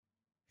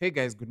Hey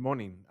guys, good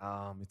morning.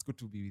 It's good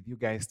to be with you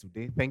guys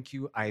today. Thank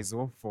you,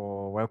 Aizo,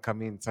 for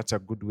welcoming in such a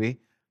good way.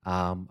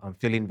 I'm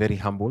feeling very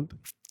humbled.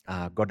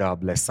 God our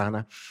bless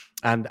Sana.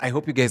 And I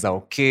hope you guys are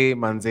okay,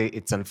 Manze.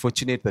 It's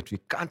unfortunate that we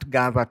can't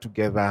gather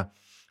together.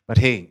 But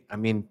hey,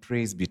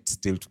 praise be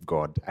still to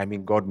God.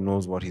 God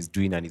knows what He's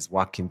doing and He's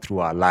working through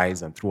our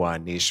lives and through our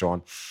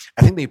nation.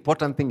 I think the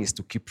important thing is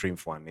to keep praying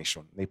for our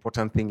nation. The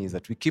important thing is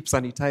that we keep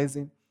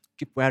sanitizing,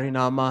 keep wearing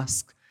our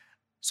mask,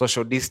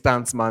 social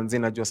distance manzi,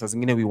 najua saa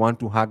zingine we want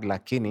to hug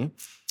lakini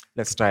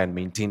let's try and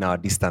maintain our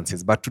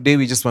distances. But today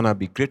we just want to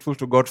be grateful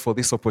to God for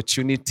this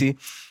opportunity.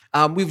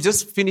 We've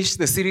just finished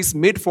the series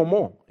Made for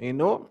More,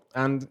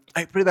 and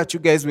I pray that you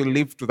guys will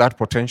live to that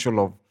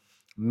potential of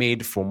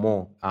Made for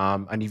More.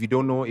 And if you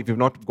don't know, if you've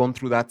not gone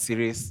through that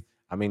series,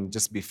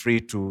 just be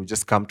free to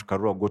just come to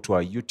Karua, go to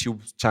our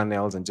YouTube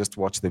channels and just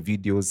watch the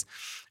videos.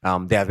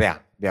 They are there.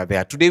 They are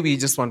there. Today we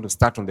just want to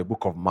start on the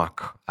book of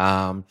Mark.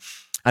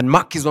 And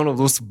Mark is one of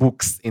those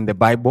books in the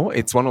Bible.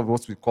 It's one of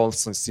those we call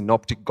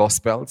synoptic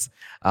gospels.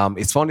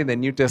 It's found in the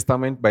New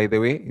Testament, by the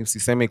way.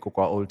 Usiseme iko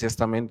kwa Old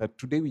Testament. But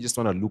today we just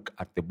want to look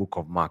at the book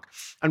of Mark.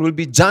 And we'll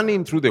be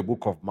journeying through the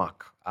book of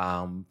Mark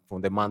from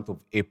the month of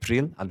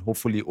April and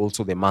hopefully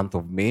also the month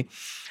of May.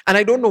 And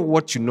I don't know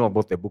what you know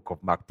about the book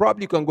of Mark.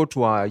 Probably you can go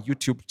to our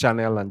YouTube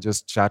channel and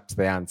just chat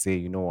there and say,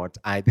 you know what,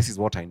 this is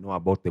what I know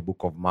about the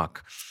book of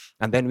Mark.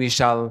 And then we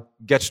shall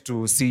get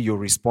to see your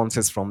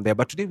responses from there.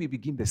 But today we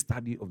begin the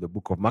study of the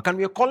book of Mark. And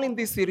we are calling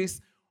this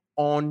series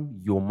On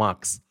Your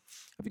Marks.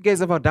 Have you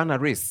guys ever done a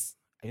race?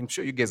 I'm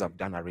sure you guys have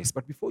done a race.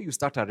 But before you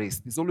start a race,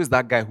 there's always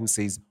that guy who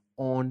says,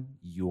 On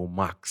Your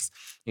Marks.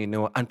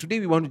 And today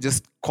we want to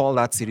just call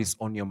that series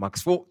On Your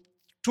Marks for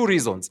two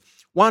reasons.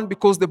 One,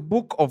 because the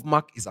book of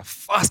Mark is a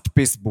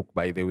fast-paced book,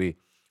 by the way.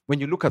 When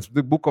you look at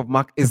the book of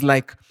Mark, it's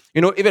like,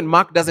 even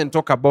Mark doesn't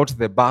talk about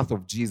the birth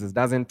of Jesus,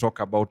 doesn't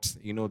talk about,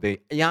 the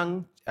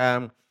young,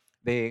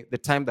 the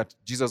time that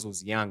Jesus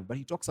was young, but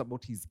he talks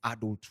about his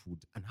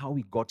adulthood and how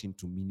he got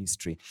into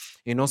ministry.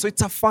 So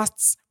it's a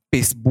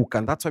fast-paced book,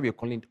 and that's why we're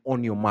calling it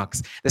On Your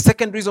Marks. The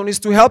second reason is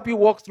to help you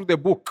walk through the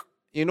book.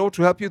 To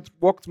help you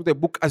walk through the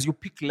book as you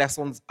pick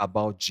lessons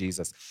about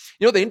Jesus.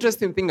 The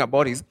interesting thing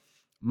about it is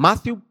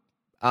Matthew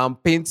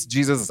paints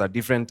Jesus as a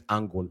different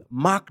angle.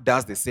 Mark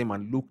does the same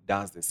and Luke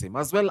does the same,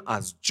 as well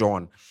as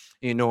John.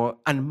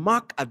 And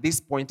Mark at this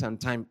point in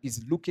time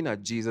is looking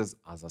at Jesus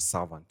as a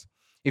servant.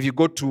 If you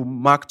go to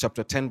Mark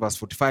chapter 10, verse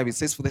 45, it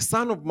says, For the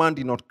Son of Man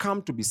did not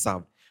come to be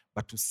served,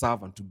 but to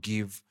serve and to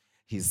give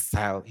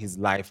his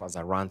life as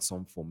a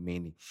ransom for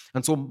many.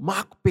 And so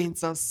Mark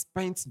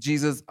paints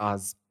Jesus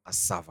as a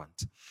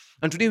servant.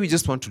 And today we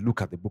just want to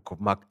look at the book of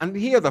Mark. And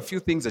here are the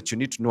few things that you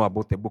need to know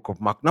about the book of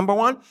Mark. Number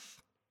one,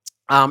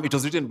 it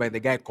was written by the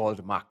guy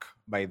called Mark,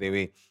 by the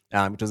way.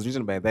 It was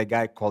written by the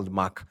guy called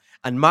Mark.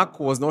 And Mark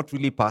was not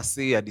really per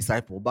se a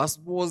disciple, but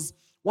was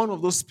one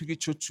of those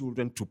spiritual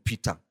children to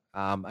Peter.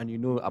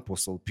 And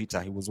Apostle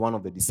Peter, he was one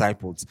of the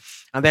disciples.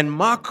 And then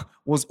Mark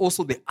was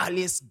also the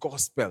earliest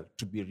gospel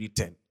to be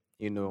written,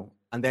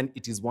 and then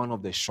it is one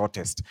of the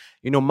shortest.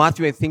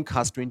 Matthew, I think,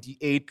 has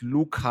 28.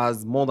 Luke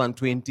has more than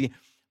 20.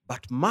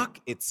 But Mark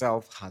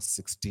itself has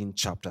 16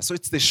 chapters. So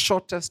it's the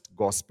shortest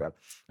gospel.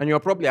 And you're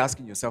probably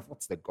asking yourself,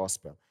 what's the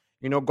gospel?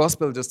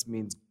 Gospel just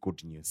means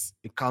good news.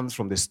 It comes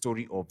from the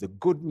story of the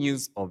good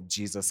news of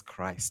Jesus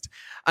Christ.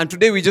 And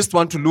today we just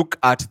want to look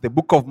at the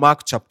book of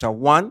Mark chapter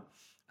 1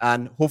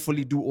 and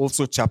hopefully do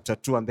also chapter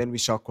 2, and then we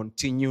shall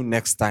continue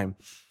next time.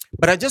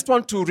 But I just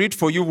want to read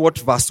for you what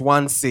verse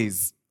 1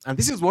 says. And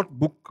this is what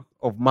book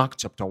of Mark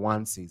chapter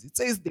 1 says. It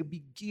says the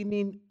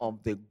beginning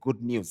of the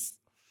good news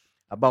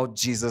about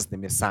Jesus the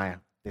Messiah,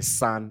 the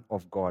Son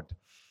of God.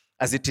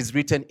 As it is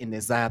written in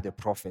Isaiah the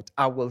prophet,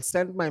 I will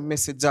send my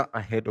messenger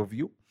ahead of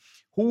you,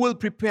 who will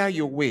prepare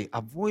your way,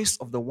 a voice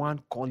of the one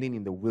calling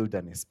in the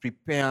wilderness.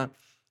 Prepare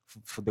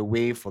for the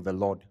way for the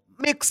Lord.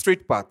 Make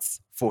straight paths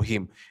for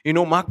him.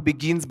 Mark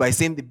begins by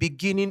saying the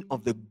beginning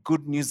of the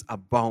good news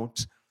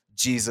about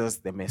Jesus,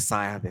 the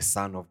Messiah, the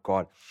Son of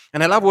God.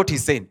 And I love what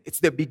he's saying.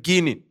 It's the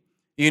beginning,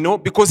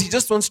 because he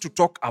just wants to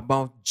talk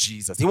about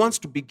Jesus. He wants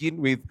to begin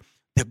with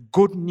the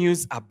good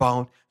news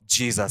about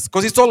Jesus,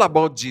 because it's all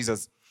about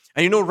Jesus.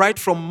 And right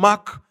from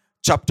Mark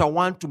chapter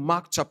 1 to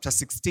Mark chapter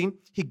 16,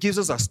 he gives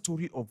us a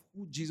story of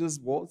who Jesus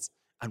was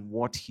and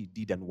what he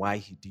did and why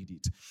he did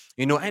it.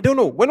 I don't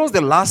know, when was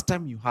the last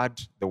time you heard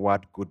the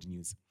word good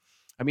news?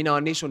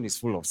 Our nation is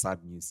full of sad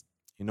news.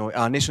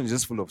 Our nation is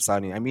just full of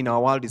sad news. Our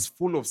world is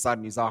full of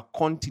sad news. Our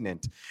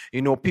continent,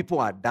 people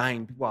are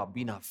dying. People are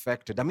being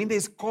affected.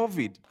 There's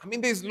COVID.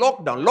 There's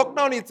lockdown.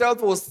 Lockdown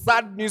itself was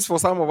sad news for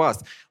some of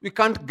us. We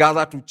can't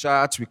gather to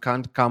church. We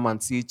can't come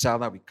and see each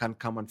other. We can't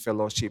come and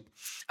fellowship.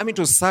 It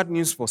was sad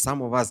news for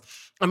some of us.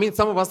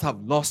 Some of us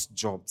have lost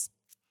jobs.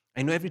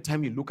 I know every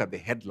time you look at the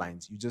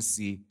headlines, you just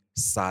see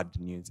sad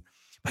news.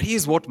 But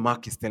here's what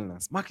Mark is telling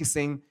us. Mark is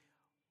saying,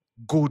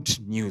 good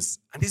news.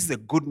 And this is the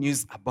good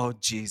news about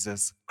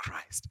Jesus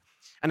Christ.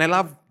 And I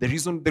love the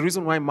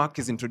reason why Mark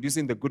is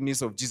introducing the good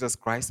news of Jesus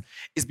Christ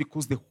is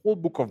because the whole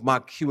book of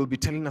Mark, he will be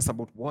telling us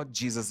about what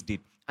Jesus did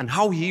and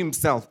how he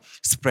himself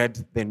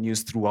spread the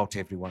news throughout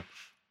everyone.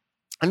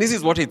 And this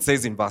is what it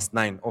says in verse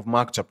 9 of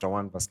Mark chapter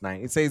 1, verse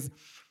 9. It says,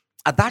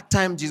 at that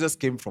time, Jesus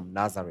came from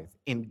Nazareth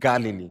in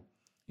Galilee.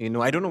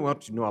 I don't know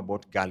what you know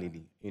about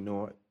Galilee.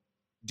 Do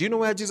you know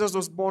where Jesus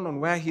was born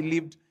and where he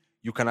lived?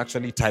 You can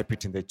actually type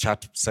it in the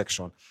chat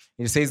section.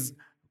 It says,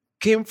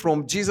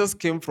 Jesus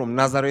came from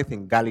Nazareth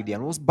in Galilee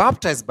and was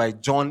baptized by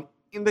John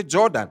in the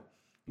Jordan.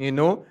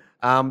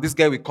 This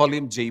guy, we call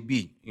him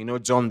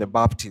JB, John the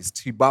Baptist.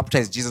 He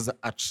baptized Jesus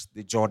at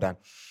the Jordan.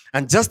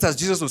 And just as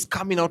Jesus was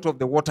coming out of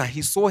the water,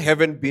 he saw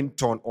heaven being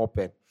torn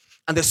open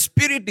and the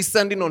Spirit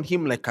descending on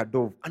him like a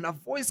dove. And a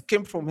voice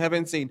came from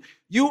heaven saying,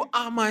 "You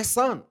are my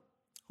Son,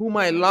 whom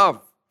I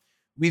love.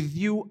 With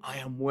you I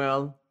am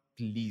well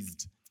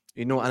pleased."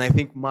 And I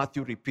think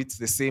Matthew repeats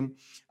the same,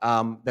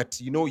 that,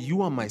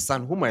 you are my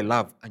Son, whom I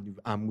love, and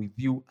I'm with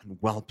you and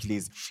well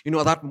pleased.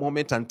 At that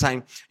moment and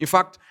time. In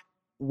fact,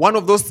 one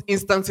of those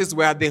instances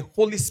where the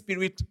Holy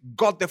Spirit,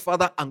 God the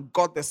Father and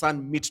God the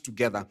Son meet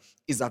together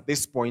is at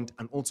this point,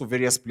 and also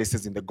various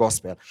places in the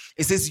gospel.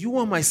 It says, "You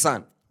are my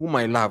Son, whom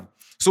I love."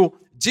 So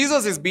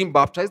Jesus is being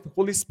baptized, the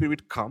Holy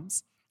Spirit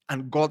comes,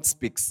 and God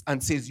speaks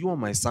and says, "You are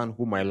my Son,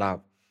 whom I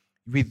love.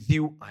 With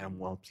you I am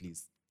well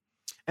pleased."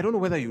 I don't know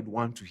whether you'd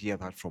want to hear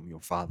that from your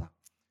father.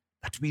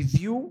 That with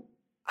you,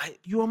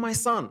 you are my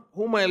Son,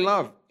 whom I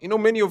love.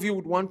 Many of you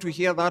would want to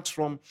hear that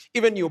from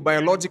even your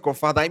biological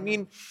father. I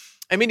mean,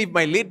 if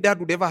my late dad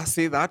would ever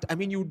say that,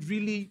 you'd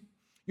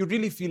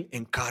really feel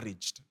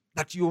encouraged.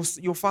 That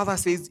your father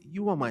says,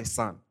 "You are my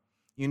Son,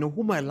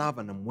 whom I love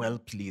and am well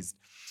pleased."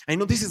 I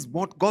know this is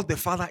what God the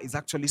Father is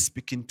actually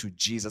speaking to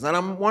Jesus. And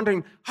I'm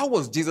wondering, how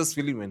was Jesus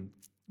feeling when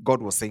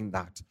God was saying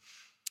that?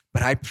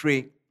 But I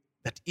pray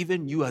that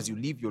even you, as you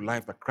live your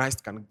life, that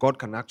God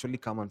can actually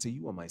come and say,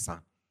 "You are my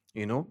Son,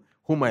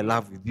 whom I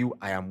love. With you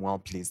I am well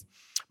pleased."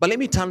 But let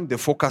me turn the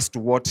focus to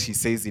what he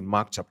says in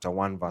Mark chapter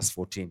 1, verse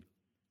 14.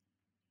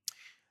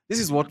 This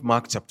is what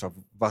Mark chapter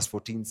verse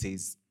 14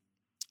 says.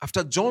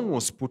 After John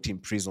was put in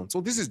prison. So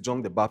this is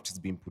John the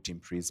Baptist being put in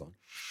prison.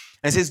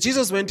 And it says,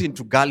 Jesus went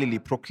into Galilee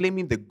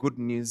proclaiming the good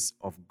news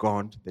of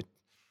God.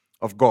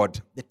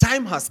 The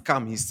time has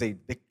come, he said.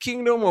 The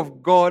kingdom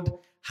of God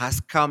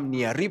has come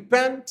near.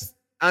 Repent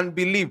and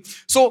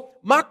believe. So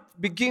Mark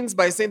begins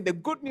by saying the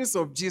good news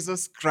of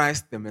Jesus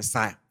Christ, the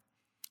Messiah.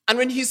 And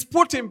when he's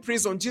put in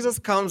prison, Jesus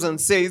comes and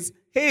says,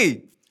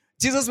 "Hey,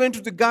 Jesus went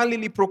to the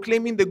Galilee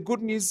proclaiming the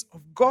good news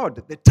of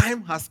God. The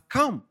time has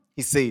come,"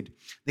 he said.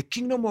 "The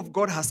kingdom of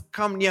God has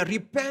come near.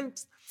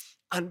 Repent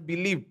and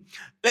believe."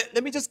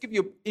 Let me just give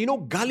you,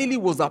 Galilee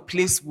was a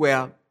place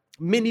where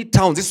many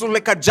towns, this was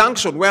like a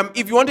junction where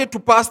if you wanted to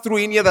pass through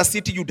any other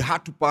city, you'd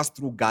have to pass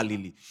through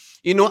Galilee.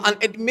 And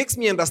it makes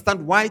me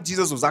understand why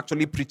Jesus was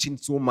actually preaching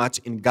so much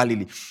in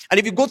Galilee. And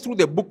if you go through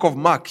the book of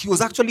Mark, he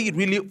was actually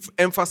really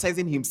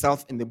emphasizing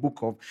himself in the book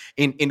of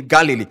in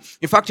Galilee.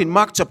 In fact, in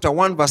Mark chapter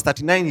 1, verse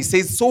 39, he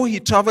says, "So he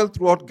traveled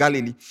throughout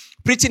Galilee,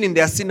 preaching in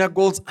their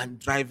synagogues and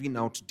driving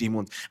out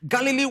demons."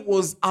 Galilee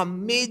was a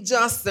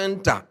major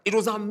center. It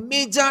was a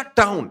major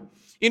town.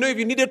 If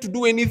you needed to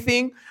do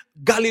anything,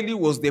 Galilee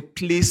was the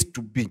place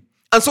to be.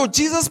 And so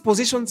Jesus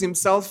positions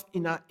himself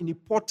in an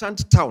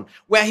important town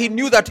where he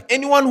knew that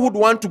anyone who would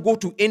want to go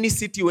to any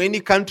city or any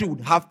country would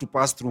have to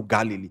pass through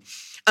Galilee.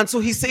 And so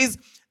he says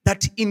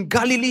that in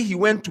Galilee he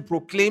went to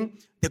proclaim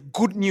the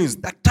good news.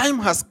 That time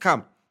has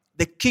come.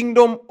 The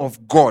kingdom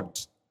of God.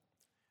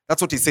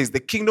 That's what he says. The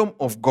kingdom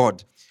of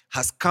God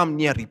has come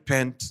near.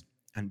 Repent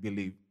and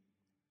believe.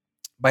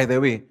 By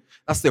the way,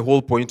 that's the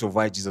whole point of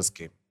why Jesus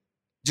came.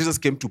 Jesus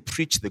came to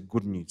preach the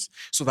good news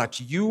so that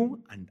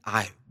you and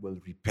I will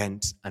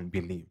repent and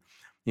believe.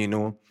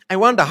 I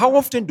wonder, how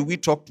often do we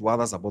talk to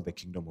others about the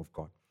kingdom of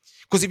God?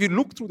 Because if you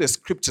look through the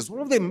scriptures,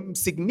 one of the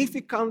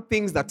significant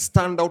things that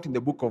stand out in the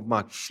book of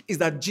Mark is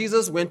that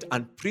Jesus went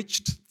and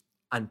preached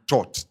and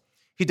taught.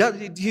 He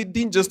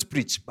didn't just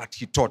preach, but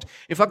he taught.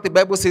 In fact, the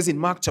Bible says in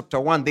Mark chapter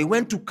 1, they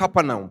went to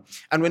Capernaum.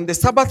 And when the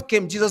Sabbath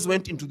came, Jesus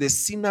went into the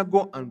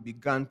synagogue and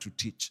began to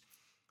teach.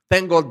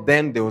 Thank God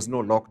then there was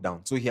no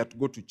lockdown. So he had to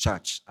go to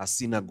church, a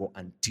synagogue,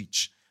 and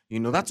teach.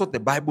 That's what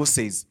the Bible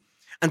says.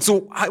 And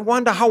so I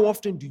wonder, how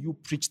often do you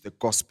preach the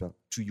gospel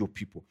to your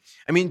people?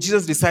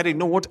 Jesus decided,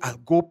 I'll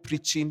go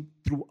preaching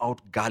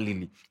throughout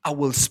Galilee. I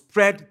will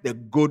spread the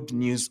good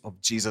news of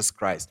Jesus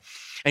Christ.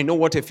 I know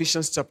what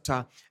Ephesians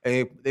chapter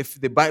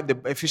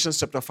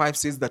 5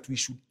 says, that we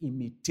should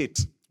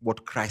imitate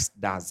what Christ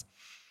does.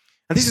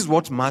 And this is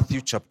what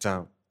Matthew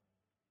chapter,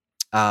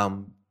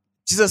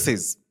 Jesus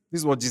says. This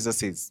is what Jesus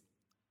says.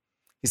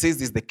 He says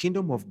this, the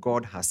kingdom of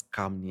God has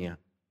come near.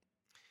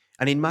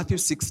 And in Matthew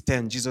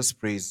 6:10, Jesus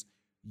prays,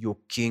 "Your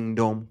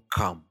kingdom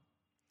come."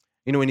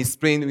 When he's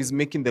praying, he's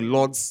making the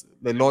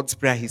Lord's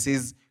Prayer, he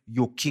says,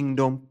 "Your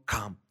kingdom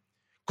come."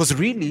 Because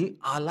really,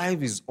 our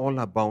life is all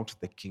about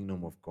the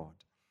kingdom of God.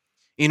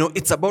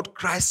 It's about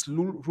Christ's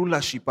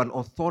rulership and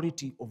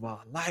authority over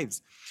our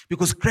lives.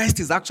 Because Christ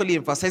is actually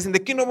emphasizing the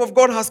kingdom of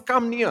God has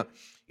come near.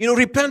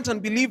 Repent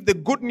and believe the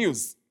good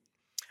news.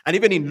 And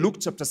even in Luke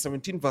chapter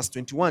 17, verse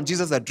 21,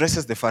 Jesus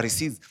addresses the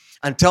Pharisees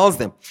and tells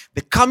them,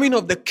 the coming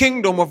of the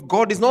kingdom of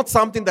God is not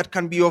something that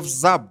can be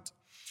observed.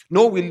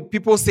 Nor will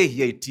people say,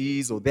 here it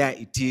is or there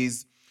it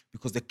is,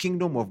 because the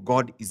kingdom of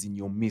God is in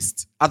your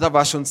midst. Other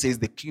version says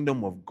the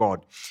kingdom of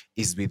God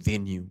is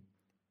within you.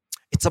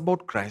 It's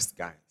about Christ,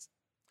 guys.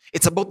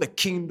 It's about the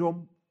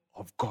kingdom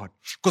of God.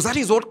 Because that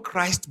is what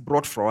Christ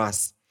brought for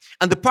us.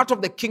 And the part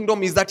of the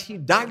kingdom is that he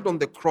died on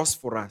the cross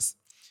for us,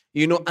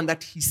 and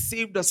that he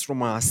saved us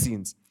from our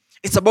sins.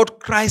 It's about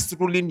Christ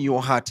ruling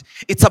your heart.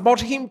 It's about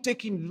him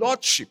taking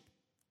lordship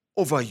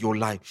over your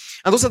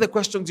life. And those are the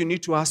questions you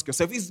need to ask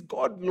yourself. Is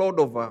God Lord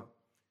over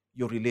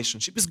your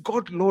relationship? Is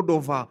God Lord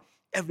over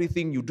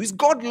everything you do? Is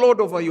God Lord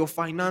over your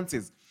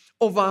finances,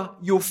 over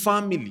your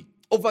family,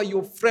 over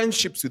your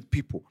friendships with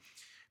people?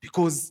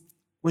 Because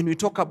when we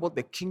talk about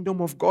the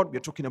kingdom of God, we're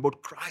talking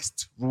about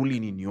Christ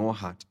ruling in your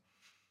heart.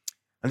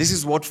 And this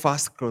is what 1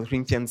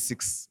 Corinthians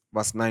 6,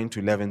 verse 9 to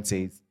 11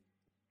 says.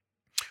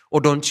 Or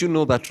don't you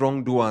know that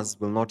wrongdoers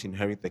will not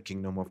inherit the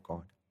kingdom of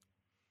God?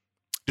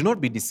 Do not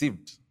be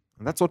deceived.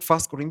 And that's what 1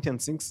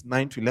 Corinthians 6,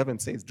 9 to 11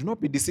 says. Do not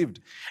be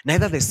deceived.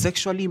 Neither the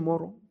sexually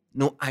immoral,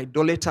 nor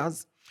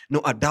idolaters,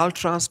 nor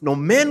adulterers, nor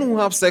men who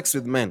have sex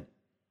with men,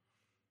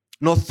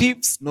 nor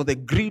thieves, nor the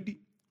greedy,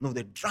 nor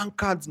the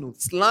drunkards, nor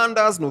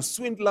slanderers, nor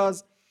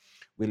swindlers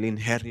will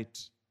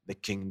inherit the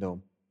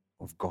kingdom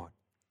of God.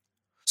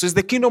 So is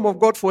the kingdom of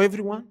God for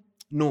everyone?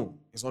 No,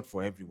 it's not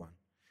for everyone.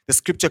 The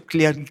scripture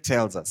clearly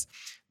tells us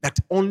that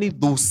only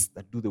those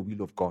that do the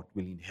will of God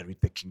will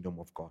inherit the kingdom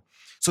of God.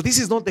 So this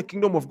is not the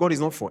kingdom of God, is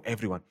not for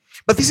everyone.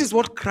 But this is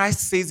what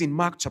Christ says in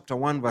Mark chapter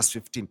 1, verse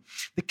 15.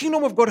 The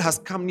kingdom of God has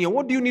come near.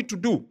 What do you need to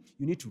do?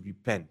 You need to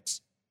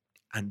repent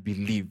and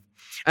believe.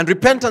 And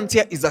repentance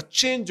here is a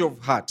change of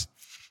heart,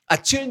 a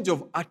change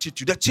of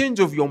attitude, a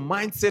change of your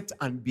mindset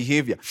and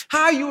behavior.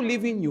 How are you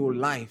living your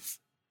life?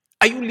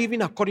 Are you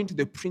living according to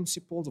the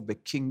principles of the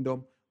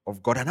kingdom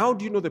of God? And how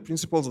do you know the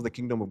principles of the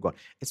kingdom of God?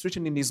 It's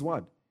written in his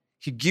word.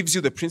 He gives you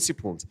the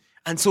principles.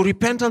 And so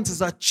repentance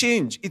is a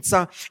change. It's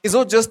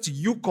not just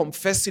you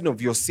confessing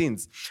of your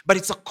sins, but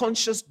it's a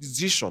conscious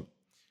decision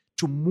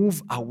to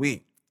move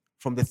away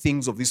from the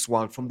things of this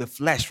world, from the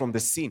flesh, from the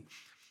sin,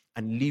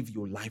 and live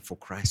your life for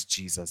Christ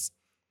Jesus.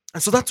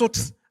 And so that's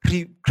what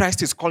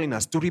Christ is calling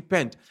us, to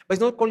repent. But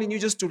he's not calling you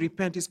just to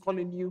repent. He's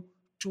calling you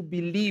to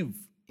believe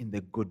in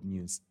the good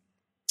news.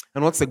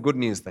 And what's the good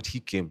news? That he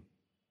came.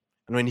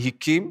 And when he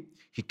came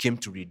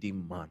to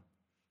redeem man.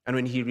 And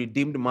when he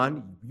redeemed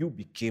man, you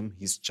became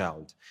his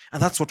child.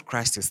 And that's what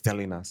Christ is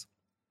telling us.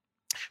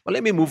 But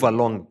let me move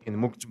along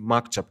in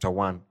Mark chapter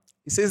 1.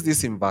 He says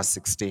this in verse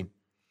 16.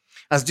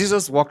 As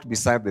Jesus walked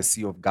beside the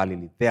Sea of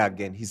Galilee, there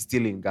again, he's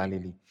still in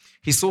Galilee,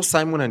 he saw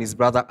Simon and his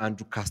brother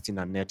Andrew casting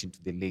a net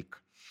into the lake,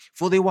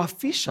 for they were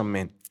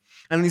fishermen.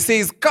 And he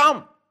says,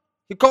 come.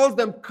 He calls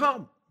them,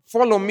 come,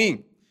 follow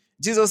me.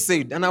 Jesus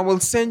said, and I will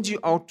send you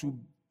out to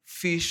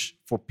fish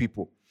for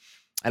people.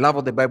 I love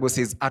what the Bible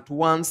says. At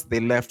once they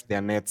left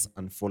their nets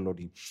and followed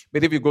him.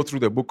 But if you go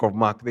through the book of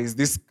Mark, there's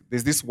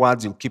this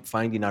words you'll keep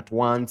finding: at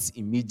once,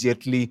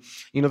 immediately.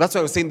 That's why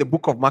I was saying the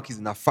book of Mark is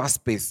in a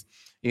fast pace.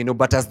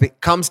 But as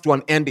it comes to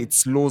an end, it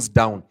slows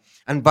down.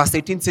 And verse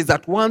 18 says,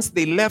 at once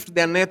they left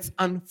their nets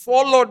and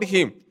followed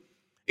him.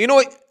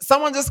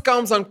 Someone just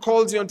comes and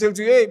calls you and tells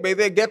you, hey, by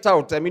there, get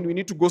out. We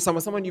need to go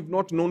somewhere. Someone you've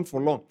not known for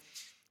long,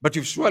 but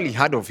you've surely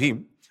heard of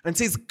him, and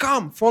says,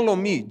 come, follow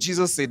me.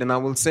 Jesus said, and I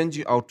will send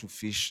you out to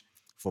fish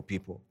for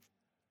people.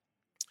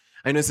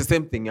 I know it's the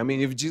same thing.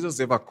 If Jesus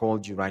ever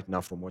called you right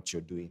now from what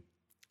you're doing,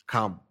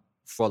 come,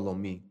 follow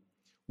me,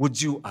 would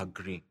you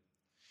agree?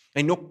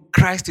 I know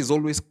Christ is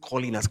always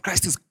calling us.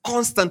 Christ is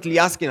constantly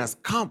asking us,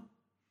 come,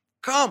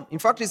 come. In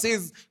fact, he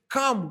says,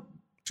 come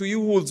to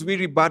you who's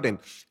weary burdened.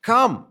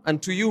 Come,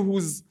 and to you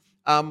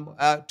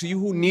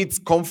who needs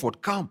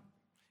comfort, come.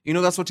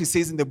 That's what he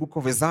says in the book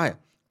of Isaiah.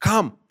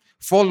 Come,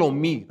 follow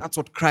me. That's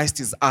what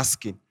Christ is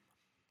asking.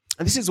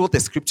 And this is what the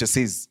scripture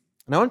says.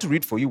 And I want to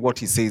read for you what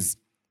he says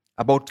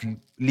about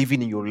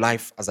living in your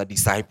life as a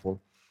disciple.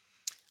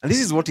 And this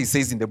is what he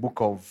says in the book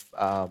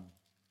of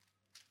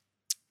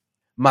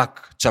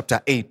Mark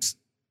chapter 8. He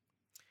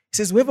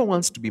says, whoever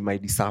wants to be my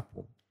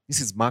disciple,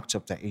 this is Mark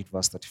chapter 8,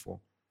 verse 34,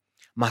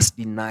 must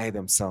deny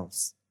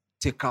themselves,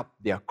 take up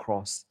their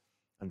cross,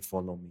 and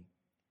follow me.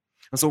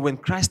 And so when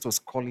Christ was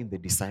calling the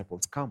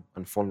disciples, come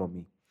and follow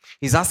me,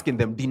 he's asking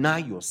them, deny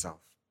yourself,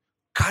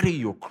 carry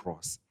your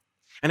cross.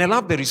 And I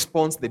love the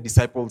response the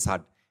disciples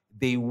had.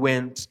 They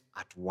went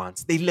at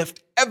once. They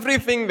left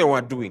everything they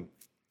were doing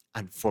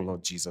and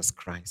followed Jesus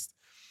Christ.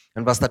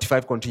 And verse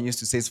 35 continues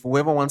to say, for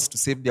whoever wants to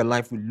save their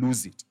life will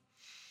lose it.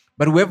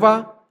 But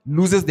whoever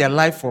loses their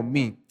life for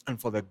me and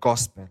for the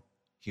gospel,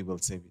 he will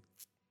save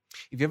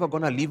it. If you're ever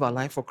going to live a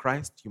life for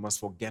Christ, you must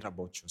forget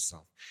about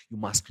yourself. You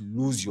must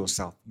lose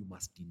yourself. You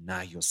must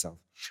deny yourself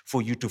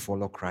for you to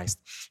follow Christ.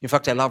 In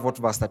fact, I love what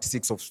verse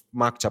 36 of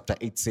Mark chapter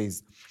 8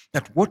 says,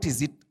 that what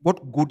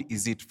good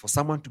is it for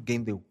someone to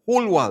gain the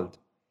whole world,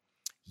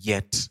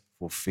 yet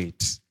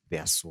forfeit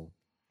their soul?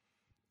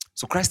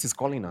 So Christ is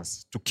calling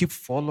us to keep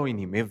following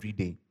him every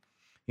day.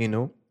 He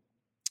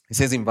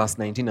says in verse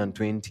 19 and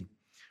 20,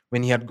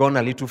 when he had gone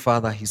a little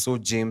farther, he saw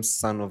James,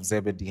 son of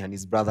Zebedee, and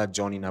his brother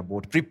John in a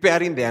boat,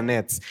 preparing their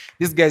nets.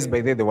 These guys, by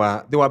the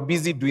way, they were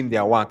busy doing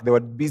their work. They were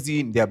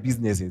busy in their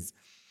businesses.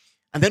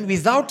 And then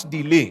without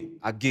delay,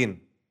 again,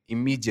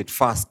 immediate,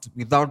 fast,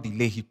 without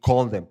delay, he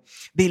called them.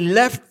 They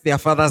left their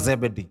father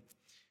Zebedee.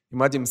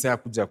 Imagine msee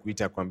akuja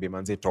kuita kwambie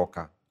manze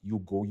toka. You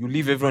go. You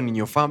leave everyone in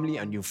your family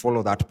and you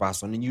follow that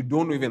person. And you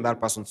don't know even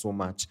that person so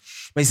much.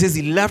 But he says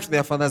he left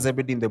their father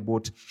Zebedee in the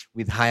boat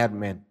with hired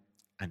men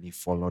and he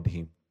followed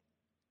him.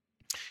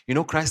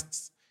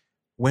 Christ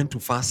went to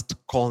first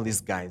call these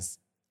guys.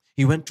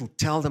 He went to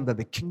tell them that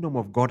the kingdom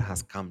of God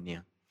has come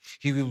near.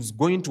 He was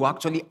going to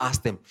actually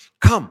ask them,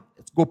 come,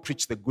 let's go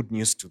preach the good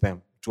news to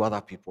them, to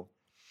other people.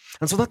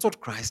 And so that's what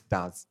Christ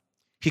does.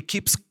 He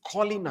keeps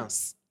calling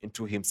us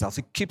into himself.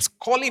 He keeps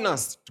calling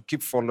us to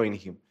keep following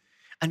him.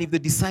 And if the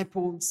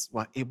disciples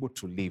were able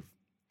to live,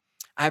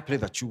 I pray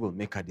that you will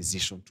make a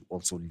decision to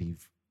also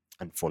live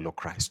and follow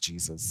Christ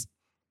Jesus.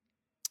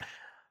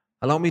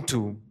 Allow me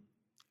to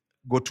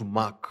go to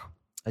Mark.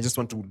 I just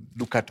want to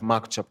look at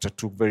Mark chapter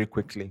 2 very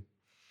quickly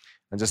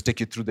and just take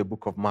you through the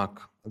book of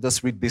Mark. I'll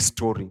just read this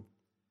story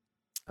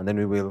and then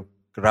we will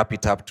wrap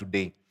it up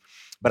today.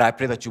 But I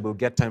pray that you will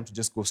get time to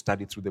just go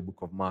study through the book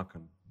of Mark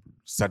and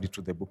study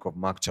through the book of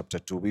Mark chapter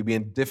 2. We will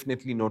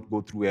definitely not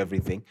go through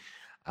everything,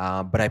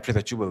 but I pray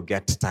that you will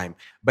get time.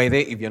 By the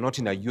way, if you're not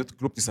in a youth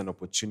group, this is an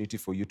opportunity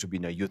for you to be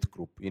in a youth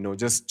group.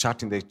 Just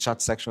chat in the chat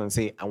section and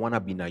say, I want to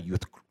be in a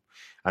youth group.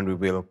 And we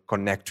will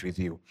connect with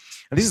you.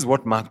 And this is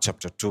what Mark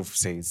chapter 2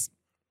 says.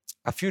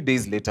 A few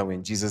days later,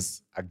 when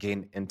Jesus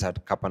again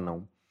entered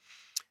Capernaum,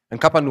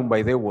 and Capernaum,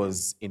 by the way,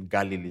 was in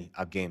Galilee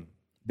again,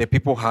 the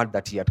people heard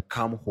that he had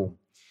come home.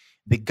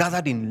 They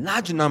gathered in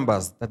large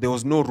numbers that there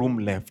was no room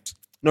left,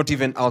 not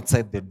even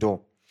outside the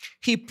door.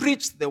 He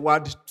preached the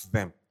word to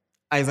them.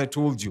 As I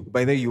told you,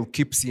 by the way, you'll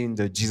keep seeing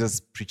that Jesus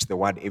preached the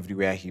word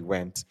everywhere he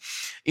went.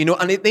 And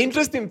the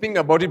interesting thing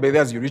about it, by the way,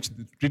 as you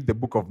read the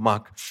book of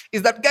Mark,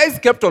 is that guys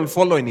kept on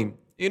following him.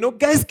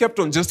 Guys kept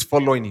on just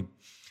following him.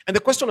 And the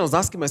question I was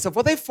asking myself,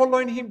 were they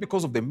following him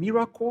because of the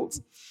miracles?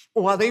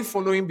 Or are they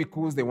following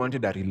because they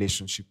wanted a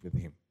relationship with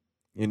him?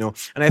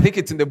 And I think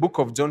it's in the book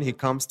of John, he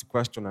comes to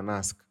question and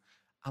ask,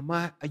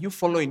 are you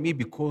following me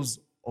because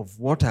of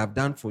what I have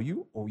done for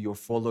you? Or you're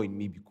following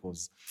me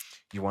because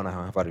you want to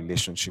have a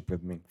relationship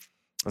with me?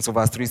 And so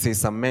verse 3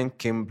 says, some men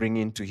came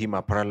bringing to him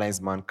a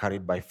paralyzed man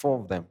carried by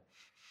 4 of them.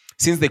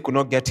 Since they could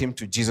not get him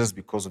to Jesus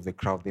because of the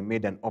crowd, they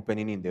made an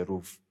opening in the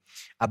roof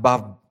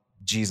above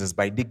Jesus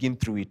by digging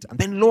through it and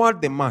then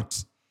lowered the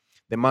mat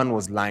the man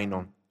was lying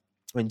on.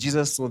 When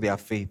Jesus saw their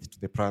faith, he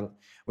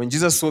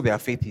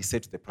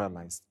said to the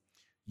paralyzed,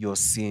 your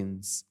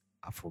sins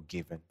are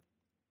forgiven.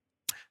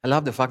 I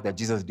love the fact that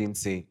Jesus didn't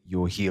say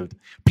you're healed.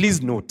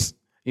 Please note,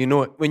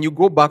 when you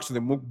go back to the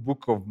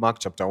book of Mark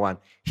chapter 1,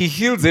 he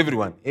heals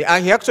everyone. He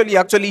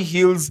actually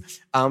heals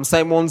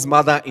Simon's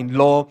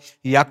mother-in-law.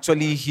 He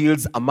actually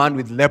heals a man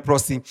with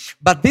leprosy.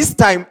 But this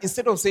time,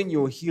 instead of saying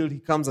you're healed, he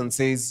comes and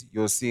says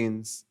your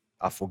sins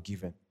are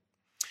forgiven.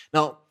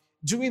 Now,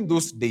 during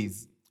those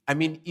days,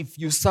 if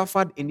you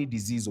suffered any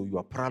disease or you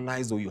were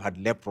paralyzed or you had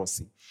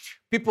leprosy,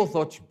 people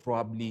thought you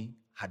probably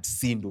had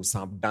sinned or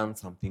done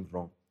something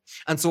wrong.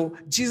 And so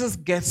Jesus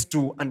gets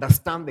to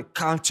understand the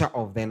culture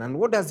of them. And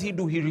what does he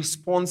do? He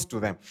responds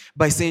to them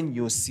by saying,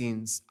 your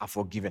sins are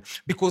forgiven.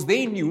 Because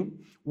they knew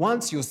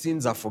once your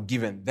sins are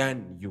forgiven,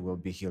 then you will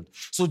be healed.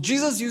 So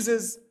Jesus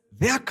uses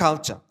their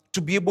culture to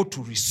be able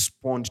to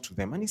respond to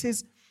them. And he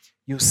says,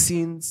 your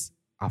sins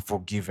are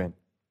forgiven.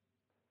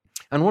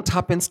 And what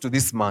happens to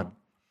this man?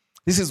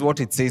 This is what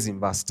it says in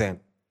verse 10.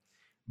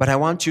 But I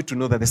want you to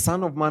know that the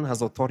Son of Man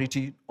has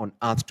authority on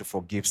earth to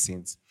forgive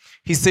sins.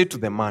 He said to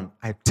the man,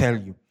 I tell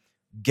you,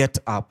 get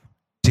up,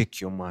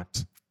 take your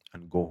mat,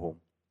 and go home.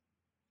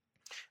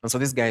 And so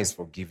this guy is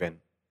forgiven.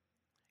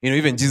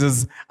 Even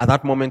Jesus, at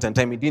that moment in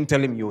time, he didn't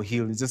tell him you're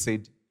healed. He just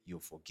said,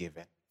 you're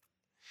forgiven.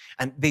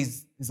 And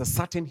there's a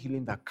certain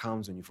healing that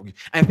comes when you forgive.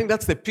 And I think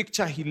that's the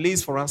picture he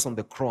lays for us on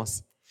the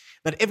cross.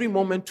 That every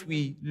moment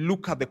we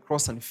look at the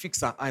cross and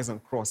fix our eyes on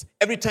the cross,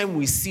 every time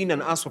we sin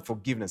and ask for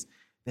forgiveness,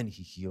 then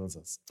he heals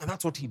us. And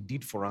that's what he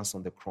did for us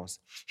on the cross.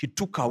 He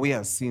took away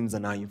our sins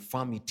and our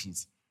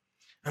infirmities.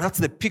 And that's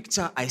the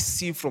picture I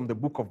see from the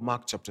book of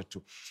Mark chapter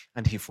 2.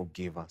 And he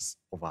forgave us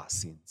of our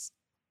sins.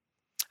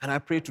 And I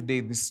pray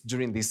today,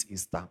 during this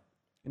Easter,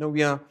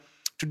 we are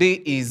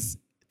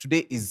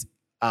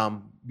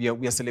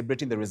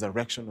celebrating the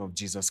resurrection of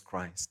Jesus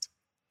Christ.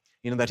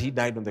 That he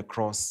died on the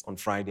cross on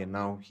Friday and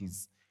now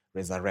he's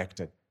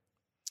resurrected.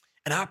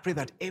 And I pray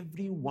that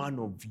every one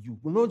of you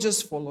will not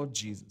just follow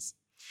Jesus,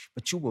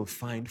 but you will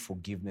find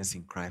forgiveness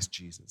in Christ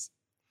Jesus.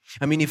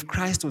 I mean, if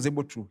Christ was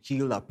able to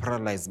heal a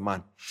paralyzed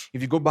man,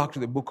 if you go back to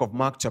the book of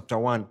Mark, chapter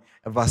 1,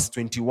 verse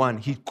 21,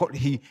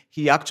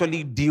 he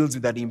actually deals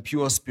with an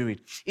impure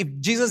spirit. If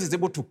Jesus is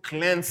able to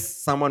cleanse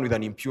someone with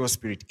an impure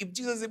spirit, if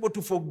Jesus is able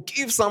to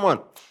forgive someone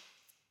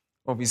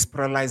of his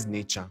paralyzed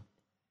nature,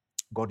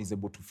 God is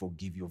able to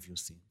forgive you of your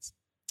sins.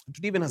 And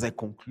today, even as I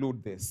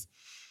conclude this,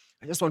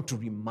 I just want to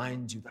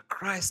remind you that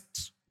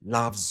Christ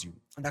loves you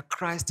and that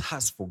Christ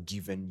has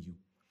forgiven you.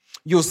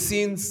 Your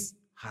sins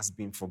has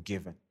been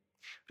forgiven.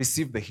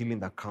 Receive the healing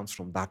that comes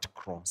from that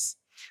cross.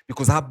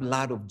 Because that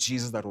blood of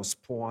Jesus that was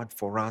poured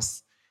for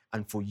us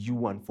and for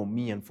you and for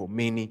me and for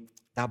many,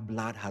 that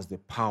blood has the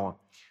power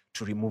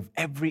to remove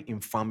every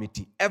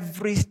infirmity,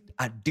 every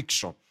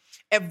addiction,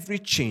 every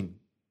chain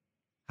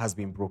has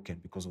been broken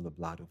because of the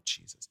blood of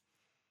Jesus.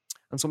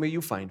 And so may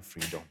you find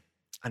freedom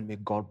and may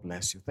God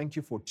bless you. Thank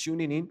you for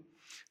tuning in.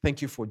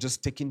 Thank you for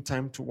just taking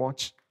time to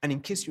watch. And in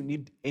case you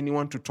need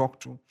anyone to talk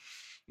to,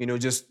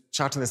 just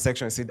chat in the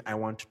section and say, I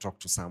want to talk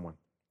to someone.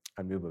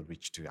 And we will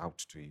reach out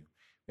to you.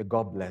 May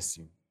God bless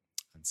you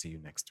and see you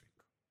next week.